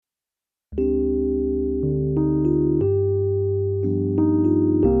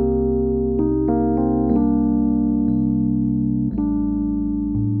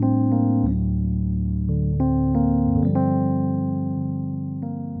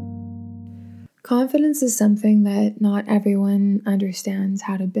Confidence is something that not everyone understands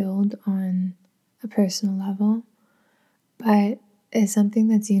how to build on a personal level, but it's something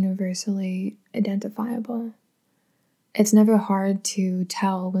that's universally identifiable. It's never hard to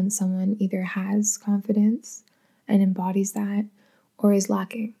tell when someone either has confidence and embodies that or is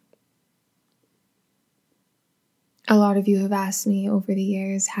lacking. A lot of you have asked me over the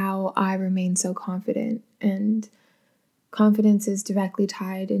years how I remain so confident, and confidence is directly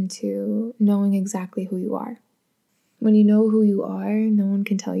tied into knowing exactly who you are. When you know who you are, no one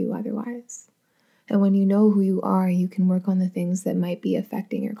can tell you otherwise. And when you know who you are, you can work on the things that might be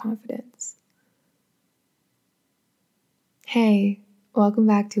affecting your confidence. Hey, welcome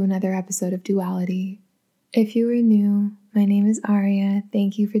back to another episode of Duality. If you are new, my name is Aria.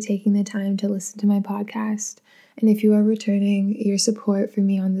 Thank you for taking the time to listen to my podcast. And if you are returning, your support for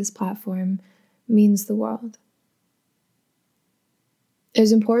me on this platform means the world. It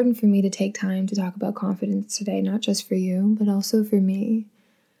was important for me to take time to talk about confidence today, not just for you, but also for me.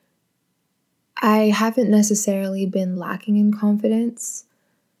 I haven't necessarily been lacking in confidence.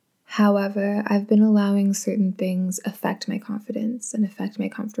 However, I've been allowing certain things affect my confidence and affect my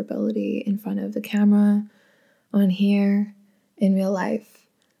comfortability in front of the camera, on here, in real life.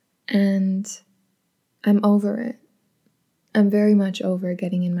 And I'm over it. I'm very much over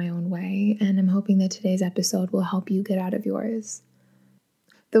getting in my own way, and I'm hoping that today's episode will help you get out of yours.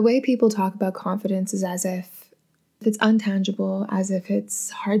 The way people talk about confidence is as if it's untangible, as if it's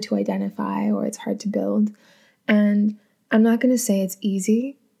hard to identify or it's hard to build. And I'm not going to say it's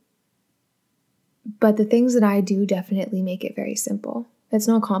easy, but the things that I do definitely make it very simple. It's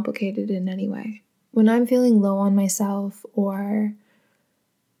not complicated in any way. When I'm feeling low on myself, or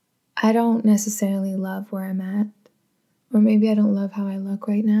I don't necessarily love where I'm at, or maybe I don't love how I look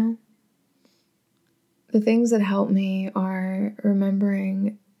right now, the things that help me are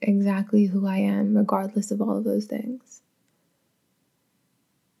remembering exactly who I am, regardless of all of those things.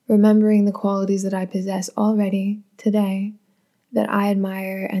 Remembering the qualities that I possess already today, that I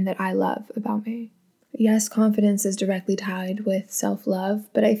admire and that I love about me. Yes, confidence is directly tied with self-love,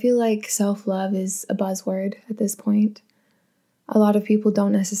 but I feel like self-love is a buzzword at this point. A lot of people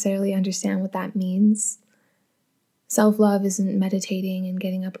don't necessarily understand what that means. Self-love isn't meditating and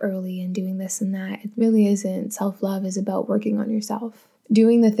getting up early and doing this and that. It really isn't. Self-love is about working on yourself.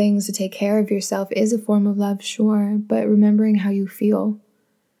 Doing the things to take care of yourself is a form of love, sure, but remembering how you feel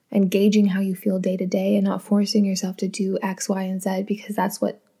and gauging how you feel day to day and not forcing yourself to do X, Y, and Z because that's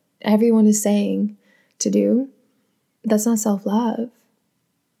what everyone is saying to do. That's not self-love.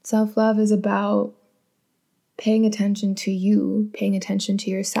 Self-love is about paying attention to you, paying attention to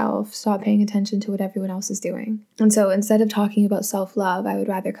yourself, stop paying attention to what everyone else is doing. And so instead of talking about self-love, I would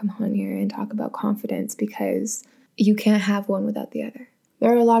rather come on here and talk about confidence, because you can't have one without the other.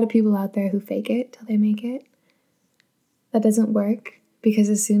 There are a lot of people out there who fake it till they make it. That doesn't work, because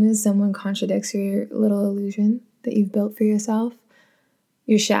as soon as someone contradicts your little illusion that you've built for yourself,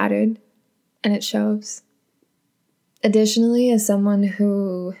 you're shattered, and it shows. Additionally, as someone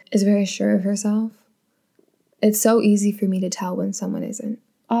who is very sure of herself, it's so easy for me to tell when someone isn't.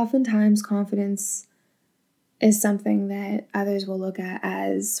 Oftentimes, confidence is something that others will look at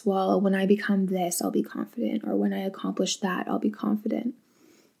as, well, when I become this, I'll be confident, or when I accomplish that, I'll be confident.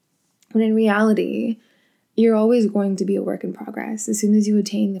 When in reality, you're always going to be a work in progress. As soon as you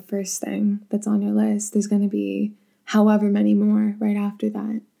attain the first thing that's on your list, there's going to be however many more right after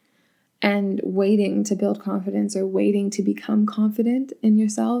that. And waiting to build confidence or waiting to become confident in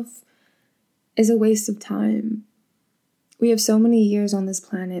yourself is a waste of time. We have so many years on this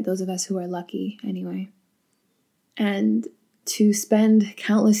planet, those of us who are lucky anyway. And to spend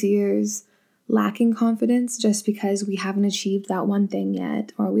countless years lacking confidence just because we haven't achieved that one thing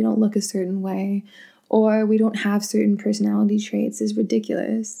yet, or we don't look a certain way, or we don't have certain personality traits is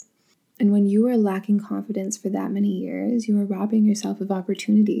ridiculous. And when you are lacking confidence for that many years, you are robbing yourself of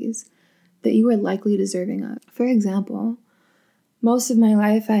opportunities that you are likely deserving of. For example, most of my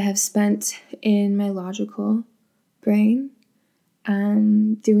life I have spent in my logical brain,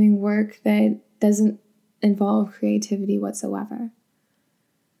 doing work that doesn't involve creativity whatsoever.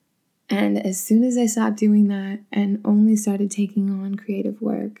 And as soon as I stopped doing that and only started taking on creative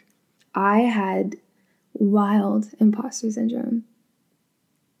work, I had wild imposter syndrome.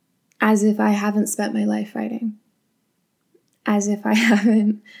 As if I haven't spent my life writing. As if I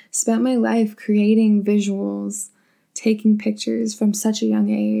haven't spent my life creating visuals, taking pictures from such a young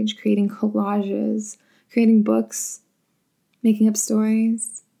age, creating collages, creating books, making up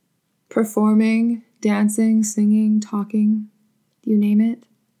stories, performing, dancing, singing, talking, you name it.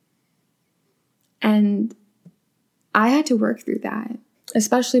 And I had to work through that.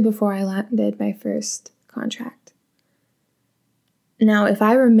 especially before I landed my first contract. Now, if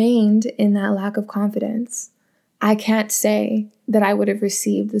I remained in that lack of confidence, I can't say that I would have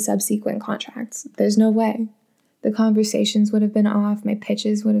received the subsequent contracts. There's no way. The conversations would have been off, my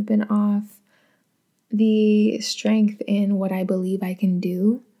pitches would have been off, the strength in what I believe I can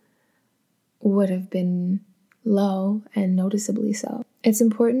do would have been low and noticeably so. It's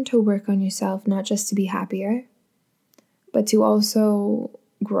important to work on yourself, not just to be happier, but to also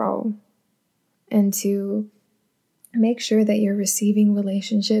grow and to make sure that you're receiving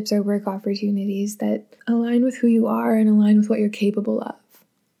relationships or work opportunities that align with who you are and align with what you're capable of.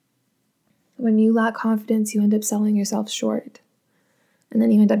 When you lack confidence, you end up selling yourself short. And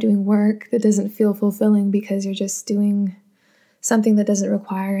then you end up doing work that doesn't feel fulfilling because you're just doing something that doesn't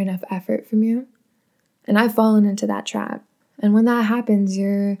require enough effort from you. And I've fallen into that trap. And when that happens,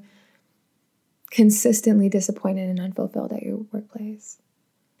 you're consistently disappointed and unfulfilled at your workplace.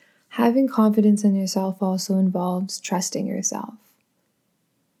 Having confidence in yourself also involves trusting yourself.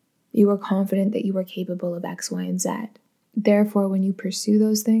 You are confident that you are capable of X, Y, and Z. Therefore, when you pursue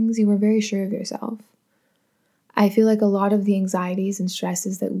those things, you are very sure of yourself. I feel like a lot of the anxieties and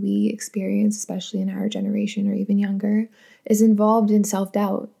stresses that we experience, especially in our generation or even younger, is involved in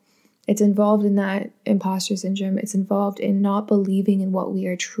self-doubt. It's involved in that imposter syndrome. It's involved in not believing in what we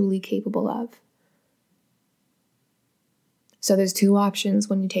are truly capable of. So there's two options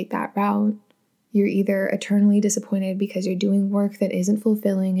when you take that route. You're either eternally disappointed because you're doing work that isn't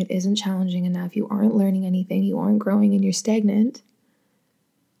fulfilling, it isn't challenging enough, you aren't learning anything, you aren't growing, and you're stagnant.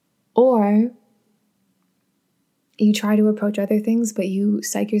 Or you try to approach other things, but you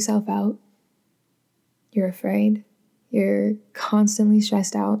psych yourself out. You're afraid. You're constantly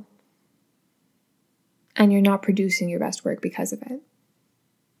stressed out. And you're not producing your best work because of it.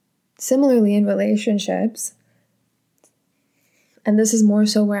 Similarly, in relationships, and this is more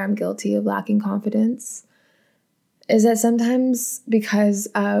so where I'm guilty of lacking confidence, is that sometimes because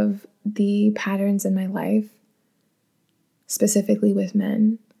of the patterns in my life, specifically with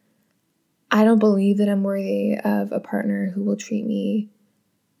men, I don't believe that I'm worthy of a partner who will treat me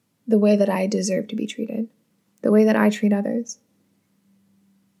the way that I deserve to be treated, the way that I treat others.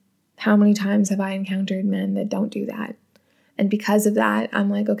 How many times have I encountered men that don't do that? And because of that,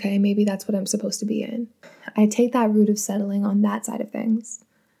 I'm like, okay, maybe that's what I'm supposed to be in. I take that route of settling on that side of things.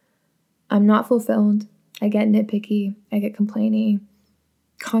 I'm not fulfilled. I get nitpicky. I get complainy,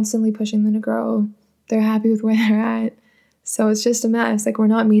 constantly pushing them to grow. They're happy with where they're at. So it's just a mess. Like, we're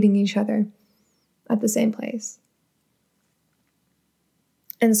not meeting each other at the same place.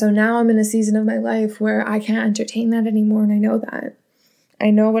 And so now I'm in a season of my life where I can't entertain that anymore. And I know that. I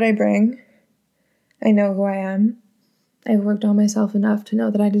know what I bring. I know who I am. I've worked on myself enough to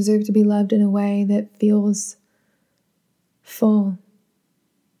know that I deserve to be loved in a way that feels full.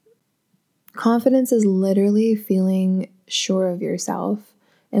 Confidence is literally feeling sure of yourself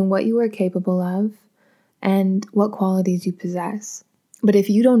and what you are capable of and what qualities you possess. But if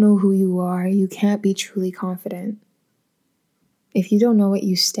you don't know who you are, you can't be truly confident. If you don't know what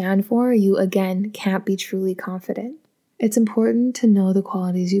you stand for, you again can't be truly confident. It's important to know the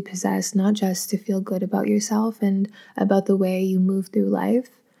qualities you possess, not just to feel good about yourself and about the way you move through life,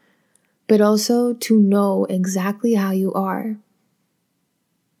 but also to know exactly how you are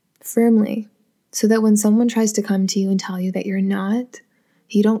firmly, so that when someone tries to come to you and tell you that you're not,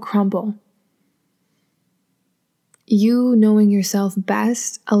 you don't crumble. You knowing yourself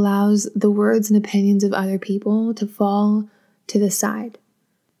best allows the words and opinions of other people to fall to the side.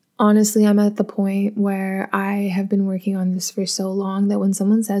 Honestly, I'm at the point where I have been working on this for so long that when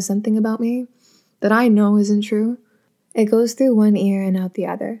someone says something about me that I know isn't true, it goes through one ear and out the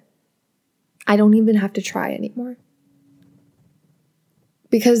other. I don't even have to try anymore.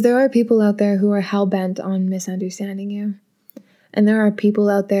 Because there are people out there who are hell-bent on misunderstanding you. And there are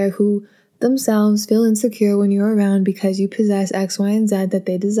people out there who themselves feel insecure when you're around because you possess X, Y, and Z that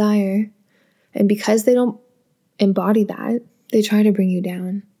they desire. And because they don't embody that, they try to bring you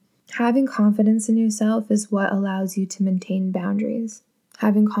down. Having confidence in yourself is what allows you to maintain boundaries.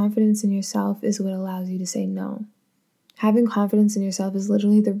 Having confidence in yourself is what allows you to say no. Having confidence in yourself is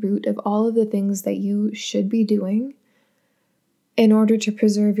literally the root of all of the things that you should be doing in order to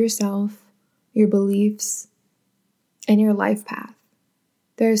preserve yourself, your beliefs, and your life path.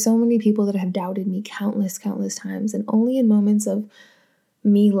 There are so many people that have doubted me countless times, and only in moments of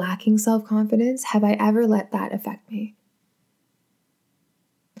me lacking self-confidence have I ever let that affect me.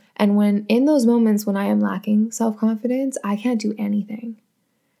 And when in those moments when I am lacking self-confidence, I can't do anything.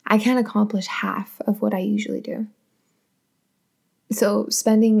 I can't accomplish half of what I usually do. So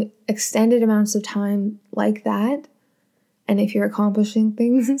spending extended amounts of time like that And if you're accomplishing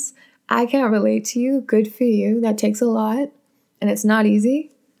things, I can't relate to you. Good for you. That takes a lot, and it's not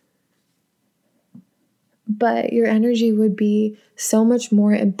easy. But your energy would be so much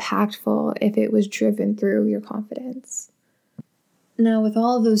more impactful if it was driven through your confidence. Now, with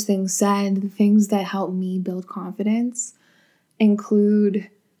all of those things said, the things that help me build confidence include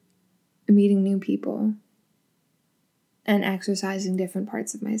meeting new people and exercising different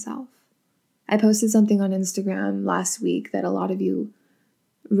parts of myself. I posted something on Instagram last week that a lot of you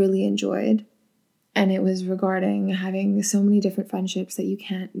really enjoyed, and it was regarding having so many different friendships that you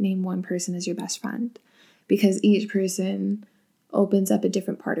can't name one person as your best friend, because each person opens up a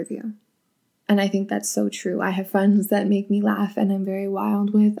different part of you. And I think that's so true. I have friends that make me laugh and I'm very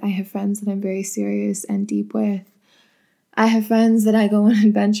wild with. I have friends that I'm very serious and deep with. I have friends that I go on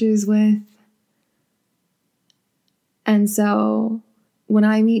adventures with. And so when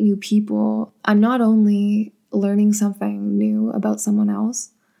I meet new people, I'm not only learning something new about someone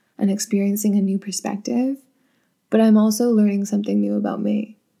else and experiencing a new perspective, but I'm also learning something new about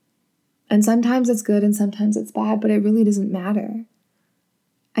me. And sometimes it's good and sometimes it's bad, but it really doesn't matter.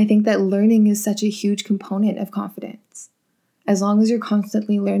 I think that learning is such a huge component of confidence. As long as you're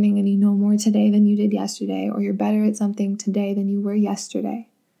constantly learning and you know more today than you did yesterday, or you're better at something today than you were yesterday,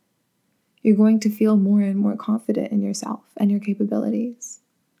 you're going to feel more and more confident in yourself and your capabilities.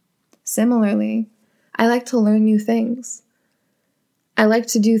 Similarly, I like to learn new things. I like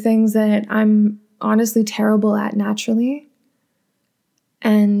to do things that I'm honestly terrible at naturally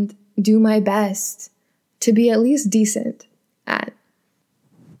and do my best to be at least decent at.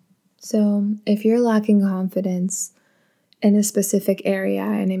 So if you're lacking confidence in a specific area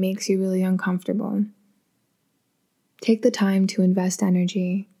and it makes you really uncomfortable, take the time to invest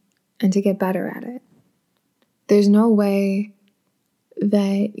energy and to get better at it. There's no way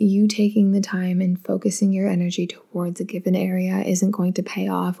that you taking the time and focusing your energy towards a given area isn't going to pay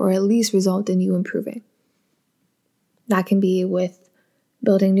off, or at least result in you improving. That can be with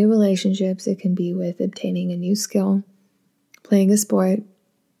building new relationships, it can be with obtaining a new skill, playing a sport,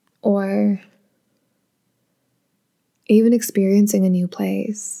 or even experiencing a new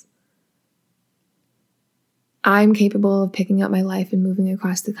place. I'm capable of picking up my life and moving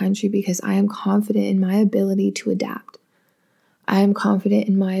across the country because I am confident in my ability to adapt. I am confident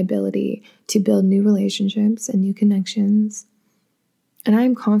in my ability to build new relationships and new connections. And I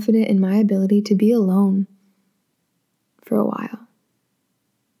am confident in my ability to be alone for a while.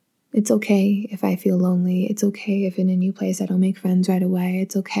 It's okay if I feel lonely. It's okay if in a new place I don't make friends right away.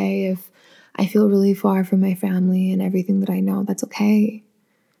 It's okay if I feel really far from my family and everything that I know. That's okay.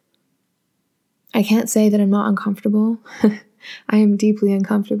 I can't say that I'm not uncomfortable. I am deeply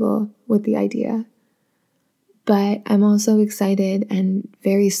uncomfortable with the idea. But I'm also excited and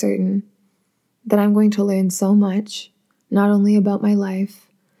very certain that I'm going to learn so much, not only about my life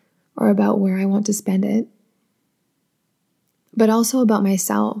or about where I want to spend it, but also about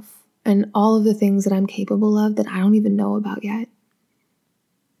myself and all of the things that I'm capable of that I don't even know about yet.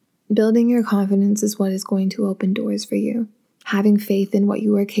 Building your confidence is what is going to open doors for you. Having faith in what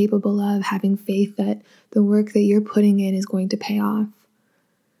you are capable of, having faith that the work that you're putting in is going to pay off.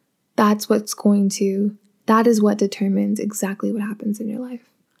 That is what determines exactly what happens in your life.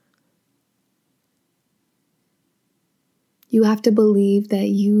 You have to believe that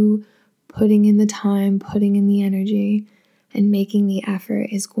you putting in the time, putting in the energy, and making the effort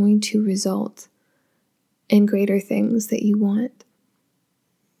is going to result in greater things that you want.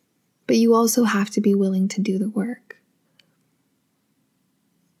 But you also have to be willing to do the work.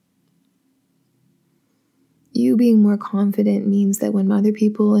 You being more confident means that when other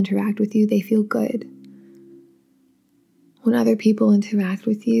people interact with you, they feel good. When other people interact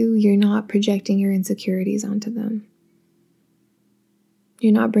with you, you're not projecting your insecurities onto them.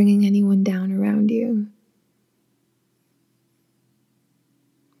 You're not bringing anyone down around you.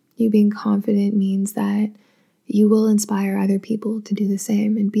 You being confident means that you will inspire other people to do the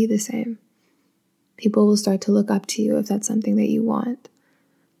same and be the same. People will start to look up to you if that's something that you want.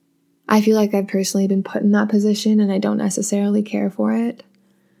 I feel like I've personally been put in that position and I don't necessarily care for it.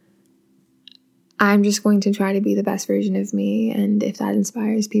 I'm just going to try to be the best version of me, and if that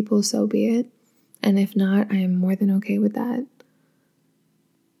inspires people, so be it. And if not, I am more than okay with that.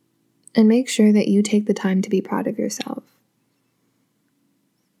 And make sure that you take the time to be proud of yourself.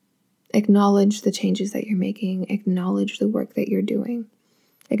 Acknowledge the changes that you're making. Acknowledge the work that you're doing.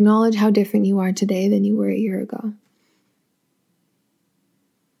 Acknowledge how different you are today than you were a year ago.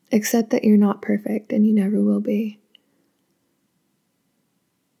 Accept that you're not perfect and you never will be.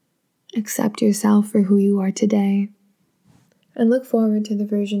 Accept yourself for who you are today. And look forward to the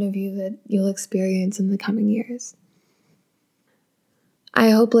version of you that you'll experience in the coming years.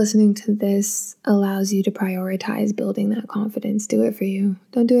 I hope listening to this allows you to prioritize building that confidence. Do it for you.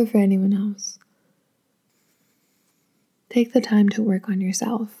 Don't do it for anyone else. Take the time to work on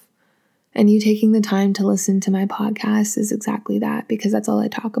yourself. And you taking the time to listen to my podcast is exactly that, because that's all I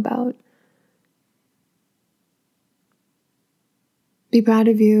talk about. Be proud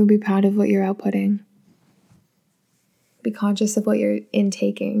of you. Be proud of what you're outputting. Be conscious of what you're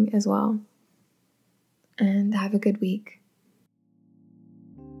intaking as well. And have a good week.